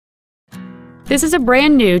This is a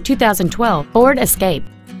brand new 2012 Ford Escape.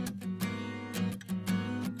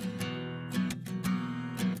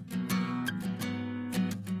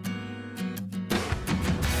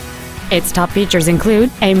 Its top features include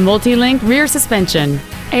a multi-link rear suspension,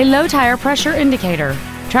 a low tire pressure indicator,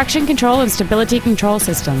 traction control and stability control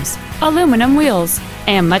systems, aluminum wheels,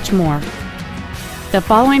 and much more. The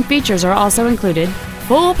following features are also included: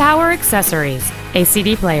 full power accessories, a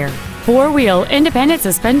CD player, four-wheel independent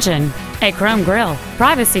suspension, a chrome grille,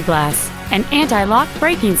 privacy glass, an anti-lock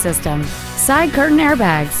braking system, side curtain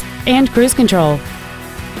airbags, and cruise control.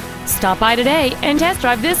 Stop by today and test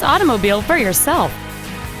drive this automobile for yourself.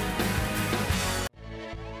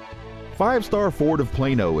 Five Star Ford of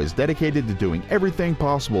Plano is dedicated to doing everything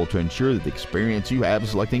possible to ensure that the experience you have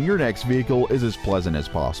selecting your next vehicle is as pleasant as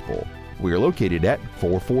possible. We are located at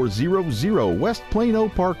 4400 West Plano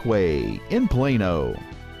Parkway in Plano.